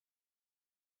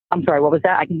 I'm sorry, what was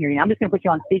that? I can hear you. I'm just going to put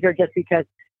you on speaker just because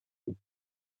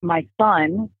my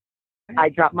son, I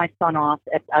dropped my son off.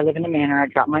 I live in the manor. I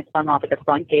dropped my son off at the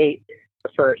front gate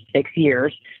for 6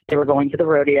 years. They were going to the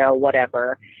rodeo,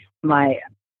 whatever. My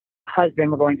husband,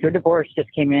 we're going through a divorce,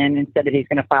 just came in and said that he's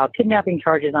going to file kidnapping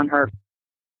charges on her.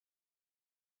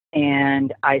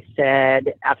 And I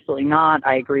said, absolutely not.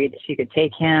 I agreed that she could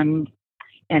take him.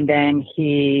 And then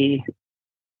he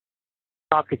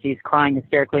talked because he's crying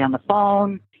hysterically on the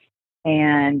phone.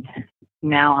 And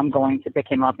now I'm going to pick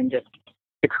him up and just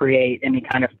to create any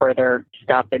kind of further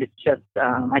stuff. That it's just,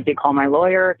 I did call my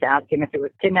lawyer to ask him if it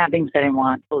was kidnapping because I didn't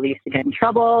want police to get in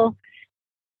trouble.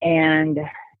 And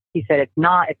he said it's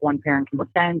not if one parent can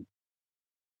consent.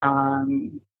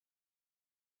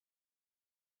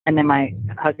 And then my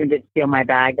husband did steal my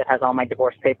bag that has all my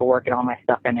divorce paperwork and all my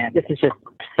stuff in it. This is just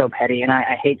so petty. And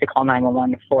I hate to call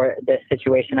 911 for this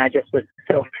situation. I just was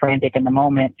so frantic in the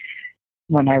moment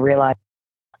when I realized.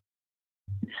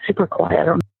 Super quiet. I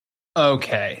don't.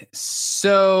 Okay.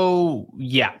 So,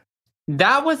 yeah,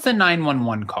 that was the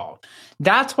 911 call.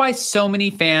 That's why so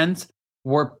many fans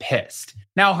were pissed.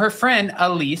 Now, her friend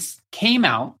Elise came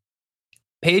out.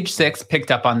 Page 6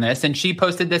 picked up on this, and she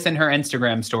posted this in her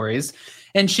Instagram stories.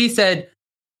 And she said,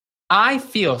 I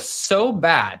feel so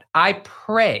bad. I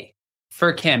pray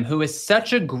for Kim, who is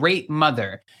such a great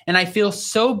mother. And I feel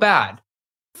so bad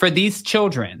for these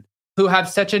children who have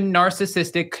such a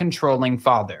narcissistic, controlling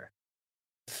father.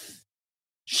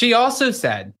 She also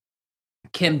said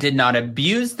Kim did not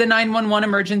abuse the 911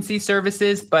 emergency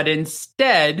services, but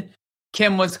instead,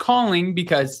 Kim was calling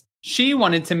because she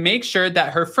wanted to make sure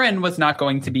that her friend was not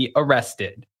going to be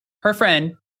arrested. Her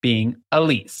friend being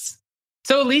Elise.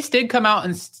 So Elise did come out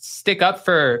and stick up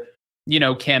for,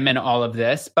 Kim and all of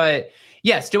this. But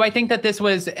yes, do I think that this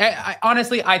was,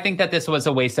 honestly, I think that this was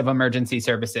a waste of emergency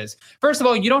services. First of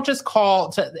all, you don't just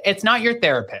call, it's not your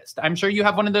therapist. I'm sure you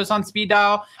have one of those on speed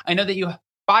dial. I know that you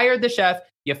fired the chef,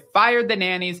 you fired the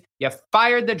nannies, you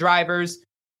fired the drivers.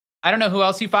 I don't know who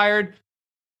else you fired,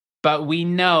 but we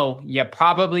know you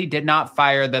probably did not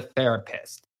fire the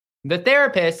therapist. The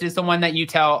therapist is the one that you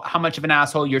tell how much of an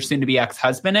asshole your soon-to-be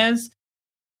ex-husband is.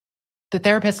 The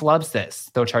therapist loves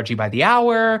this. They'll charge you by the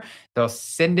hour. They'll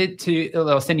send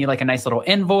you like a nice little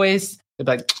invoice. They'll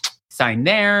be like, sign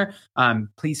there.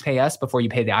 Please pay us before you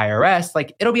pay the IRS.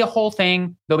 Like, it'll be a whole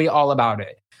thing. They'll be all about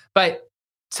it. But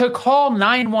to call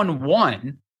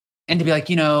 911 and to be like,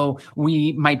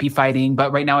 we might be fighting,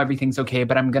 but right now everything's okay.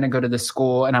 But I'm going to go to the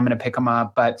school and I'm going to pick him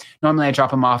up. But normally I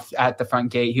drop him off at the front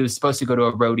gate. He was supposed to go to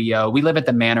a rodeo. We live at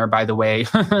the manor, by the way.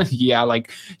 Yeah,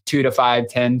 like 2 to 5,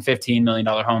 10, $15 million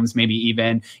homes, maybe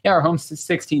even. Yeah, our home's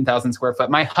 16,000 square foot.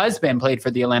 My husband played for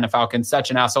the Atlanta Falcons.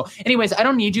 Such an asshole. Anyways, I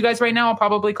don't need you guys right now. I'll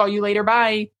probably call you later.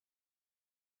 Bye.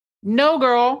 No,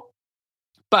 girl.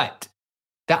 But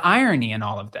the irony in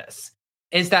all of this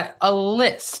is that a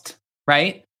list,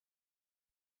 right,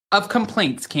 of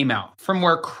complaints came out from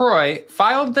where Kroy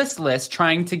filed this list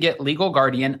trying to get legal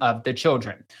guardian of the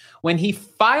children. When he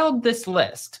filed this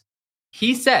list,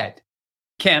 he said,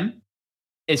 Kim,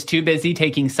 is too busy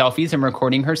taking selfies and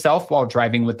recording herself while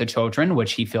driving with the children,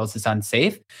 which he feels is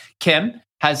unsafe. Kim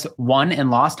has won and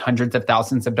lost hundreds of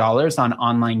thousands of dollars on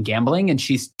online gambling, and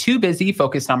she's too busy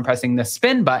focused on pressing the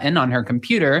spin button on her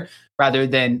computer rather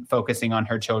than focusing on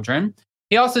her children.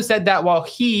 He also said that while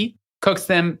he cooks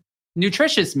them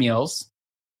nutritious meals,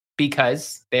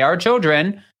 because they are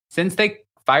children, since they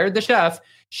fired the chef,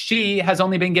 she has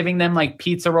only been giving them like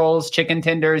pizza rolls, chicken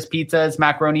tenders, pizzas,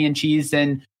 macaroni and cheese,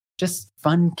 and just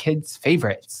fun kids'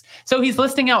 favorites. So he's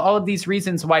listing out all of these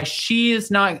reasons why she is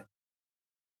not,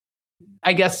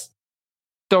 I guess,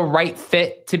 the right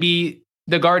fit to be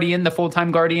the guardian, the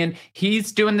full-time guardian.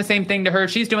 He's doing the same thing to her.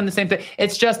 She's doing the same thing.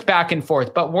 It's just back and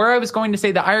forth. But where I was going to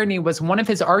say the irony was one of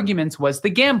his arguments was the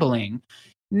gambling.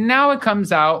 Now it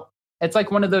comes out, it's like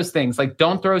one of those things, like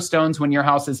don't throw stones when your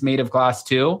house is made of glass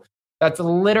too. That's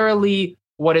literally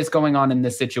what is going on in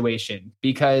this situation,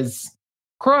 because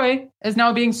Kroy is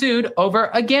now being sued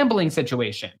over a gambling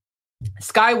situation.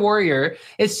 Sky Warrior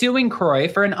is suing Kroy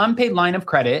for an unpaid line of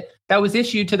credit that was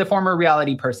issued to the former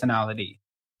reality personality.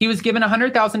 He was given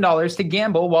 $100,000 to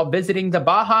gamble while visiting the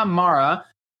Baha Mara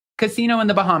casino in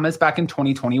the Bahamas back in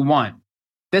 2021.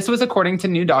 This was according to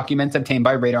new documents obtained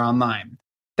by Radar Online.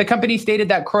 The company stated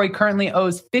that Kroy currently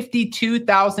owes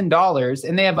 $52,000,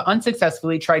 and they have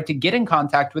unsuccessfully tried to get in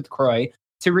contact with Kroy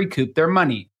to recoup their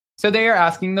money. So they are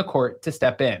asking the court to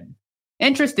step in.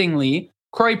 Interestingly,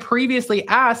 Kroy previously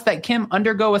asked that Kim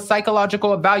undergo a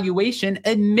psychological evaluation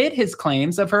amid his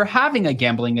claims of her having a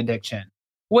gambling addiction,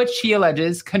 which he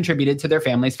alleges contributed to their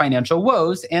family's financial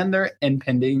woes and their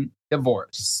impending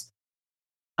divorce.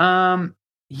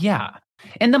 Yeah.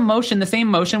 In the motion, the same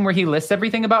motion where he lists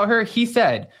everything about her, he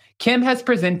said, Kim has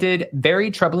presented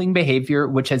very troubling behavior,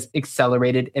 which has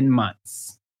accelerated in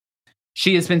months.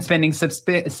 She has been spending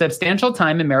substantial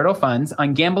time in marital funds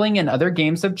on gambling and other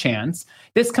games of chance.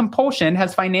 This compulsion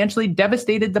has financially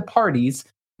devastated the parties.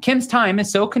 Kim's time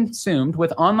is so consumed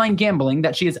with online gambling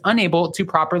that she is unable to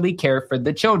properly care for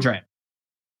the children.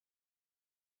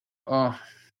 Oh.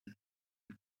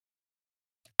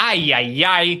 Ay, ay,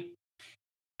 ay.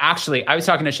 Actually, I was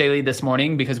talking to Shaylee this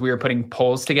morning because we were putting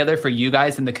polls together for you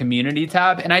guys in the community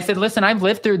tab. And I said, listen, I've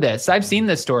lived through this. I've seen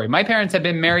this story. My parents have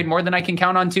been married more than I can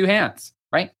count on two hands,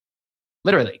 right?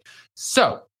 Literally.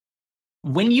 So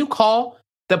when you call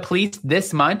the police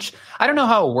this much, I don't know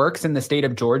how it works in the state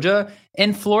of Georgia.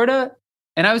 In Florida,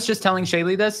 and I was just telling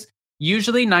Shaylee this,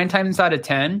 usually 9 times out of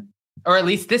 10, or at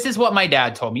least this is what my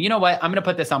dad told me. You know what? I'm going to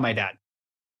put this on my dad.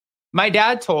 My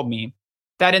dad told me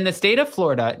that in the state of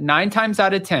Florida, 9 times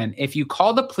out of 10, if you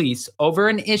call the police over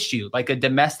an issue, like a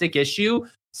domestic issue,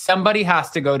 somebody has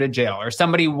to go to jail, or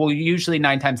somebody will usually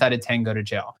 9 times out of 10 go to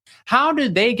jail. How do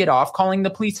they get off calling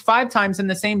the police 5 times in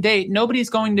the same day?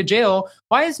 Nobody's going to jail.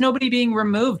 Why is nobody being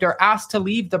removed or asked to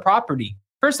leave the property?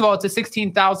 First of all, it's a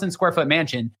 16,000 square foot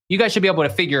mansion. You guys should be able to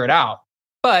figure it out.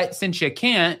 But since you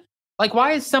can't, like,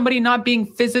 why is somebody not being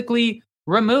physically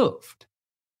removed?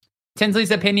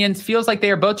 Tinsley's opinions feels like they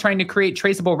are both trying to create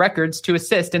traceable records to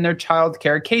assist in their child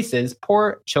care cases.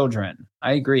 Poor children.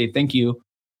 I agree. Thank you.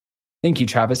 Thank you,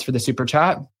 Travis, for the super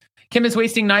chat. Kim is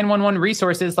wasting 911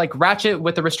 resources like Ratchet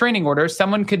with a restraining order.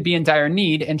 Someone could be in dire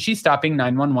need, and she's stopping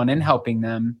 911 and helping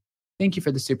them. Thank you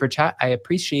for the super chat. I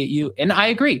appreciate you. And I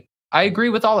agree. I agree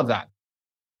with all of that.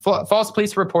 False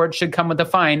police reports should come with a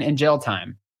fine and jail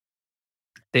time.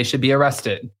 They should be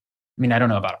arrested. I mean, I don't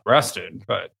know about arrested,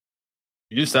 but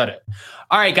you said it.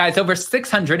 All right, guys, over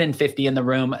 650 in the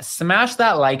room. Smash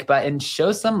that like button,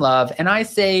 show some love. And I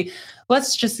say,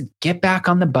 let's just get back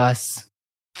on the bus,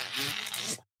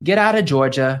 get out of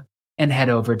Georgia, and head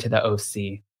over to the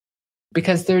OC.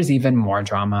 Because there's even more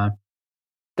drama.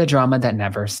 The drama that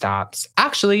never stops.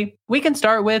 Actually, we can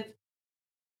start with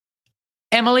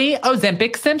Emily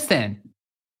Ozempic Simpson.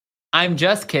 I'm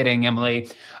just kidding, Emily.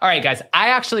 All right, guys, I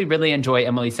actually really enjoy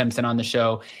Emily Simpson on the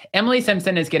show. Emily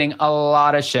Simpson is getting a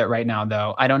lot of shit right now,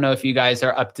 though. I don't know if you guys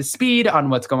are up to speed on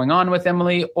what's going on with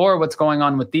Emily or what's going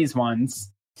on with these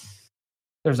ones.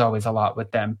 There's always a lot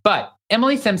with them. But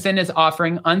Emily Simpson is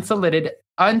offering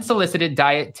unsolicited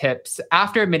diet tips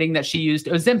after admitting that she used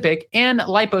Ozempic and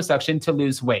liposuction to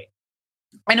lose weight.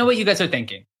 I know what you guys are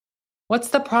thinking. What's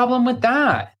the problem with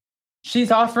that?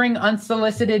 She's offering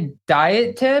unsolicited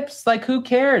diet tips? Like, who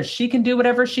cares? She can do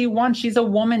whatever she wants. She's a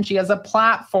woman. She has a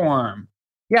platform.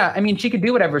 Yeah, I mean, she could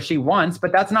do whatever she wants,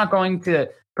 but that's not going to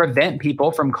prevent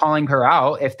people from calling her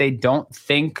out if they don't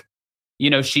think,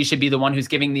 you know, she should be the one who's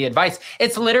giving the advice.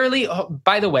 It's literally,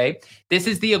 by the way, this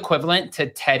is the equivalent to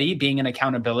Teddy being an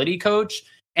accountability coach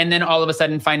and then all of a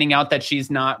sudden finding out that she's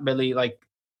not really like,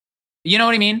 you know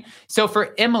what I mean? So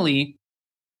for Emily,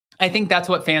 I think that's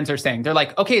what fans are saying. They're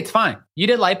like, okay, it's fine. You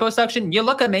did liposuction. You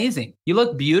look amazing. You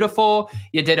look beautiful.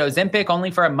 You did Ozempic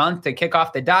only for a month to kick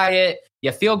off the diet.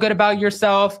 You feel good about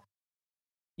yourself.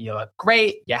 You look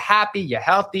great. You're happy. You're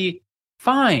healthy.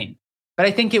 Fine. But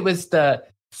I think it was the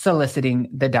soliciting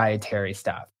the dietary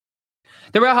stuff.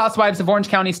 The Real Housewives of Orange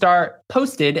County star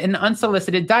posted an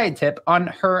unsolicited diet tip on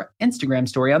her Instagram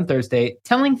story on Thursday,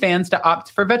 telling fans to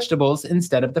opt for vegetables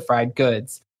instead of the fried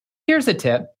goods. Here's a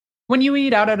tip. When you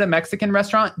eat out at a Mexican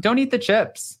restaurant, don't eat the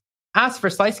chips. Ask for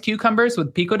sliced cucumbers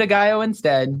with pico de gallo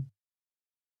instead.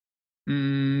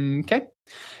 Okay.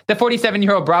 The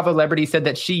 47-year-old Bravo celebrity said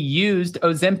that she used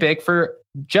Ozempic for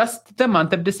just the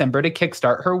month of December to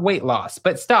kickstart her weight loss,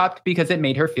 but stopped because it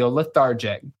made her feel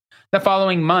lethargic. The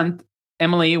following month,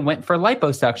 Emily went for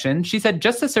liposuction. She said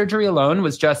just the surgery alone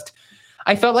was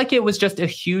I felt like it was just a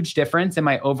huge difference in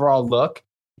my overall look.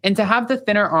 And to have the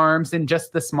thinner arms and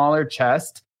just the smaller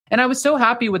chest, and I was so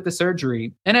happy with the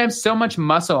surgery. And I have so much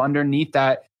muscle underneath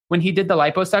that when he did the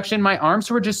liposuction, my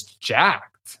arms were just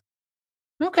jacked.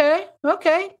 Okay.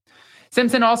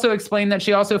 Simpson also explained that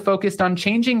she also focused on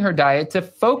changing her diet to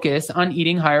focus on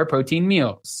eating higher protein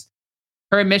meals.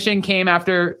 Her admission came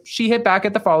after she hit back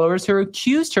at the followers who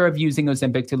accused her of using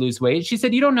Ozempic to lose weight. She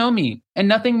said, "You don't know me, and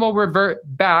nothing will revert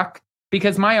back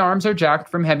because my arms are jacked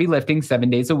from heavy lifting 7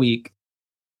 days a week."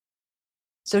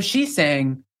 So she's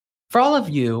saying, for all of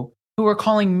you who are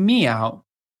calling me out,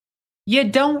 you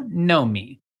don't know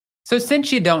me. So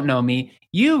since you don't know me,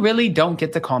 you really don't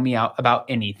get to call me out about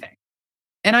anything.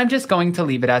 And I'm just going to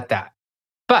leave it at that.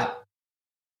 But,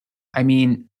 I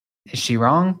mean, is she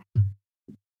wrong?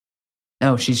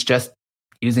 No, she's just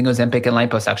using Ozempic and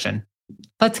liposuction.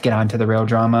 Let's get on to the real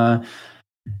drama.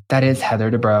 That is Heather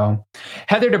Dubrow.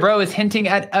 Heather Dubrow is hinting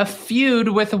at a feud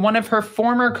with one of her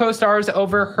former co-stars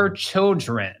over her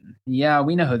children. Yeah,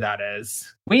 we know who that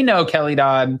is. We know Kelly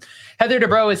Dodd. Heather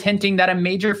Dubrow is hinting that a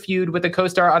major feud with a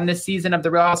co-star on this season of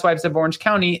The Real Housewives of Orange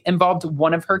County involved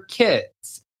one of her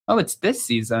kids. Oh, it's this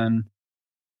season.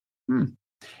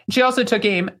 She also took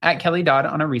aim at Kelly Dodd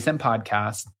on a recent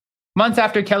podcast. Months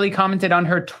after Kelly commented on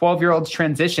her 12-year-old's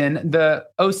transition, the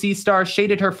OC star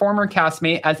shaded her former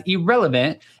castmate as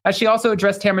irrelevant, as she also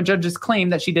addressed Tamra Judge's claim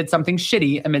that she did something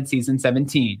shitty amid season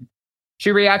 17.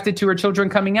 She reacted to her children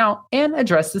coming out and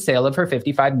addressed the sale of her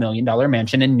 $55 million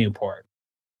mansion in Newport.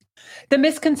 The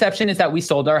misconception is that we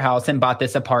sold our house and bought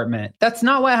this apartment. That's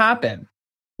not what happened.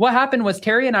 What happened was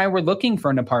Terry and I were looking for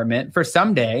an apartment for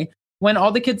someday when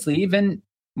all the kids leave, and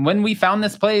when we found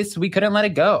this place, we couldn't let it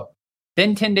go.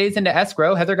 Then 10 days into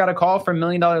escrow, Heather got a call from $1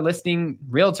 million listing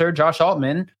realtor Josh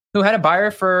Altman, who had a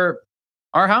buyer for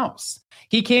our house.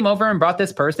 He came over and brought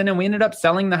this person, and we ended up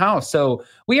selling the house. So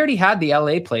we already had the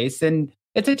LA place, and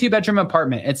it's a 2-bedroom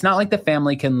apartment. It's not like the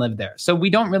family can live there. So we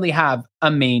don't really have a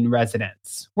main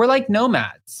residence. We're like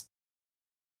nomads.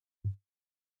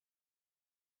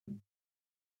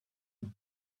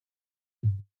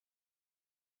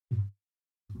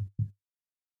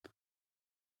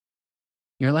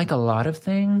 You're like a lot of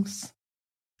things.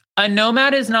 A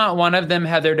nomad is not one of them,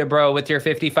 Heather Dubrow, with your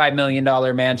 $55 million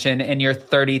mansion and your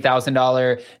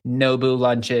 $30,000 Nobu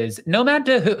lunches. Nomad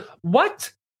to who?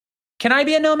 What? Can I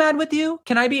be a nomad with you?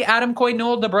 Can I be Adam Coy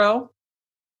Newell Dubrow?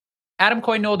 Adam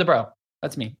Coy Newell Dubrow.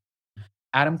 That's me.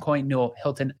 Adam Coy Newell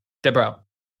Hilton Dubrow.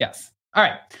 Yes. All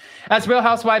right. As Real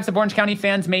Housewives of Orange County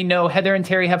fans may know, Heather and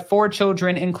Terry have 4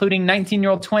 children, including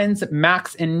 19-year-old twins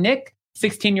Max and Nick,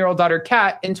 16-year-old daughter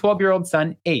Kat, and 12-year-old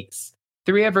son Ace.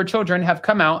 3 of her children have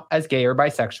come out as gay or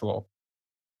bisexual.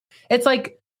 It's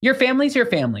like, your family's your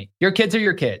family. Your kids are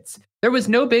your kids. There was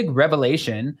no big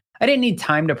revelation. I didn't need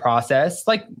time to process.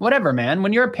 Like, whatever, man.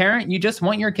 When you're a parent, you just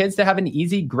want your kids to have an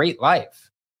easy, great life.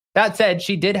 That said,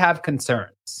 she did have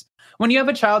concerns. When you have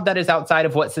a child that is outside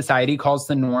of what society calls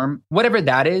the norm, whatever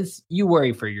that is, you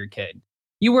worry for your kid.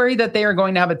 You worry that they are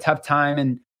going to have a tough time.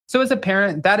 And so as a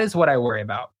parent, that is what I worry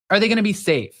about. Are they going to be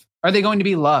safe? Are they going to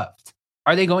be loved?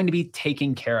 Are they going to be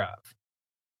taken care of?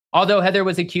 Although Heather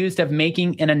was accused of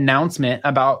making an announcement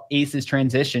about Ace's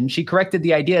transition, she corrected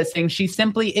the idea, saying she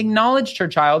simply acknowledged her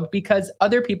child because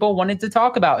other people wanted to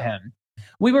talk about him.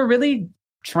 We were really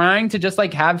trying to just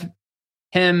have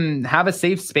him have a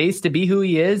safe space to be who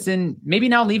he is and maybe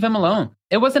now leave him alone.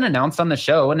 It wasn't announced on the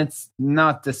show and it's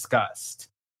not discussed.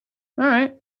 All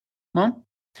right. Well,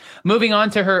 moving on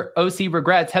to her OC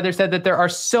regrets, Heather said that there are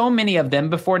so many of them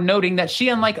before noting that she,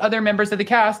 unlike other members of the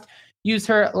cast, used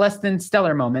her less than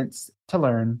stellar moments to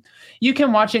learn. You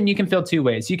can watch it and you can feel 2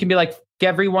 ways. You can be like,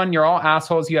 everyone, you're all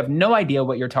assholes. You have no idea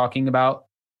what you're talking about.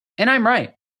 And I'm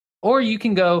right. Or you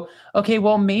can go, okay,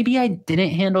 well, maybe I didn't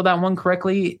handle that one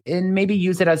correctly and maybe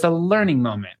use it as a learning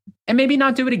moment and maybe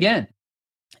not do it again.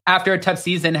 After a tough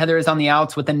season, Heather is on the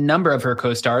outs with a number of her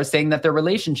co-stars saying that their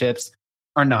relationships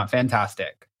are not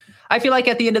fantastic. I feel like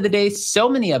at the end of the day, so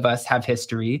many of us have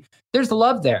history. There's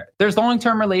love there. There's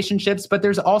long-term relationships, but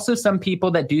there's also some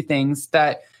people that do things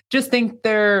that just think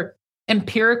they're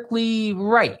empirically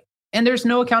right. And there's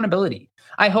no accountability.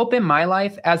 I hope in my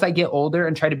life, as I get older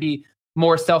and try to be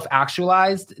more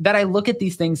self-actualized, that I look at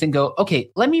these things and go, okay,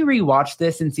 let me rewatch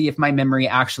this and see if my memory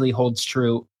actually holds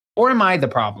true, or am I the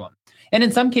problem? And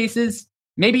in some cases,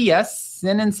 maybe yes,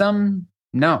 and in some,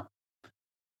 no.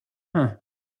 All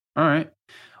right.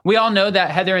 We all know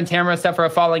that Heather and Tamara suffer a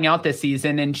falling out this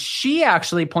season, and she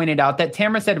actually pointed out that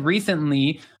Tamara said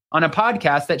recently on a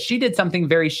podcast that she did something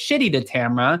very shitty to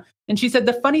Tamara, and she said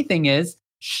the funny thing is,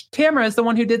 Tamara is the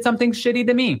one who did something shitty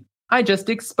to me. I just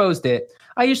exposed it.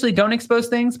 I usually don't expose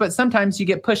things, but sometimes you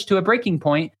get pushed to a breaking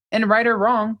point, and right or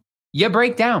wrong, you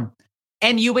break down,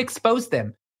 and you expose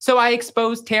them. So I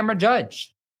exposed Tamara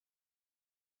Judge.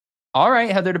 All right,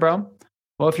 Heather Dubrow.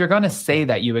 Well, if you're going to say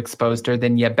that you exposed her,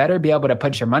 then you better be able to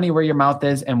put your money where your mouth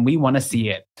is, and we want to see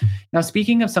it. Now,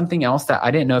 speaking of something else that I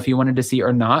didn't know if you wanted to see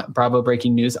or not, Bravo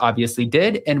Breaking News obviously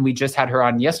did, and we just had her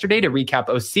on yesterday to recap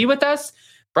OC with us.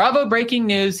 Bravo Breaking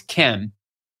News, Kim.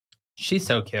 She's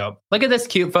so cute. Look at this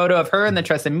cute photo of her and the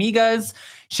Tres Amigas.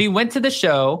 She went to the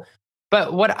show,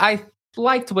 but what I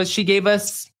liked was she gave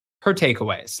us her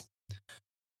takeaways.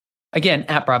 Again,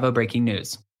 at Bravo Breaking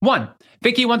News. 1,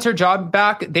 Vicky wants her job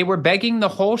back. They were begging the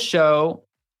whole show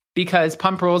because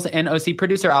Pump Rules and OC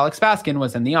producer Alex Baskin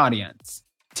was in the audience.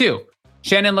 2,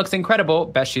 Shannon looks incredible.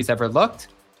 Best she's ever looked.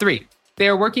 3, they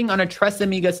are working on a Tres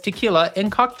Amigas tequila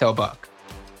and cocktail book.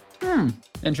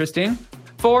 Interesting.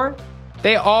 4,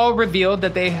 they all revealed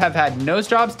that they have had nose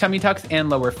jobs, tummy tucks, and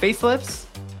lower facelifts.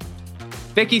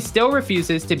 Vicky still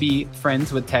refuses to be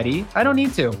friends with Teddy. I don't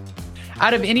need to.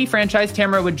 Out of any franchise,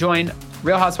 Tamara would join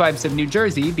Real Housewives of New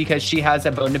Jersey because she has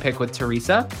a bone to pick with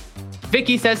Teresa.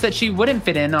 Vicky says that she wouldn't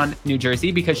fit in on New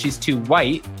Jersey because she's too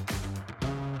white.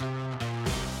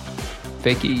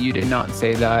 Vicky, you did not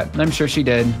say that. I'm sure she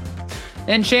did.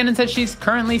 And Shannon says she's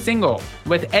currently single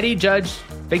with Eddie Judge,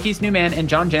 Vicky's new man, and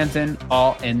John Jansen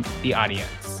all in the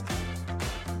audience.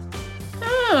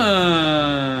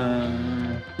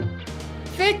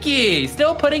 Vicky,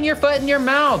 still putting your foot in your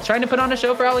mouth, trying to put on a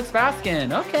show for Alex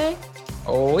Baskin. Okay.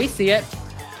 Oh, we see it.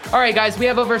 All right, guys, we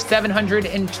have over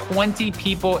 720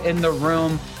 people in the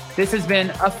room. This has been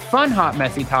a fun, hot,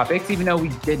 messy topics, even though we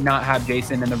did not have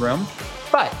Jason in the room.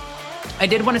 But I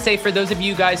did want to say, for those of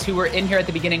you guys who were in here at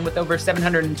the beginning with over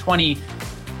 720,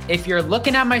 if you're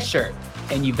looking at my shirt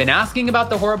and you've been asking about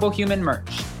the Horrible Human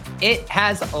merch, it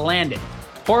has landed.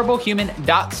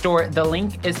 HorribleHuman.store. The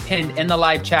link is pinned in the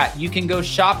live chat. You can go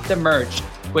shop the merch,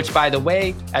 which, by the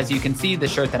way, as you can see, the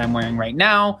shirt that I'm wearing right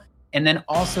now, and then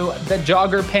also the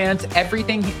jogger pants,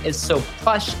 everything is so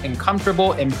plush and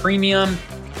comfortable and premium.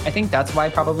 I think that's why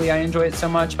probably I enjoy it so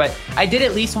much, but I did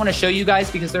at least want to show you guys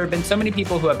because there have been so many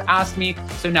people who have asked me.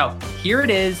 So now here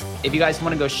it is. If you guys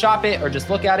want to go shop it or just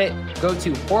look at it, go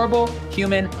to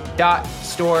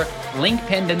HorribleHuman.store, link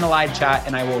pinned in the live chat,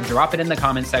 and I will drop it in the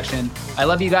comment section. I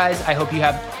love you guys. I hope you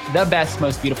have the best,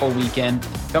 most beautiful weekend.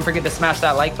 Don't forget to smash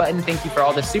that like button. Thank you for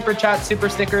all the super chats, super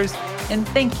stickers, and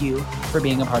thank you for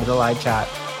being a part of the live chat.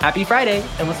 Happy Friday,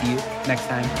 and we'll see you next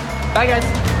time. Bye, guys.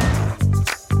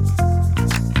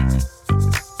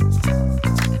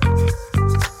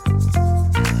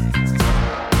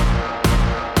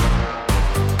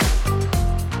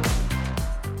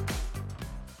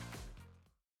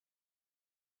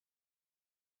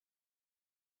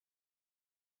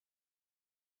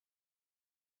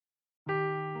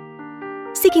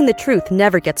 Seeking the truth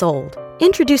never gets old.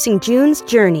 Introducing June's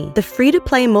Journey, the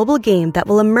free-to-play mobile game that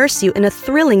will immerse you in a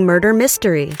thrilling murder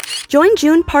mystery. Join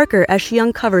June Parker as she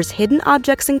uncovers hidden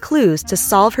objects and clues to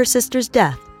solve her sister's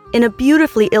death in a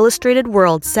beautifully illustrated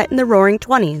world set in the Roaring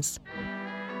 '20s.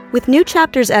 With new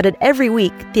chapters added every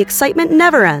week, the excitement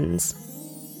never ends.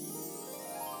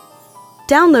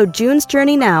 Download June's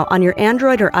Journey now on your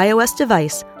Android or iOS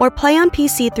device, or play on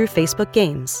PC through Facebook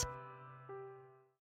Games.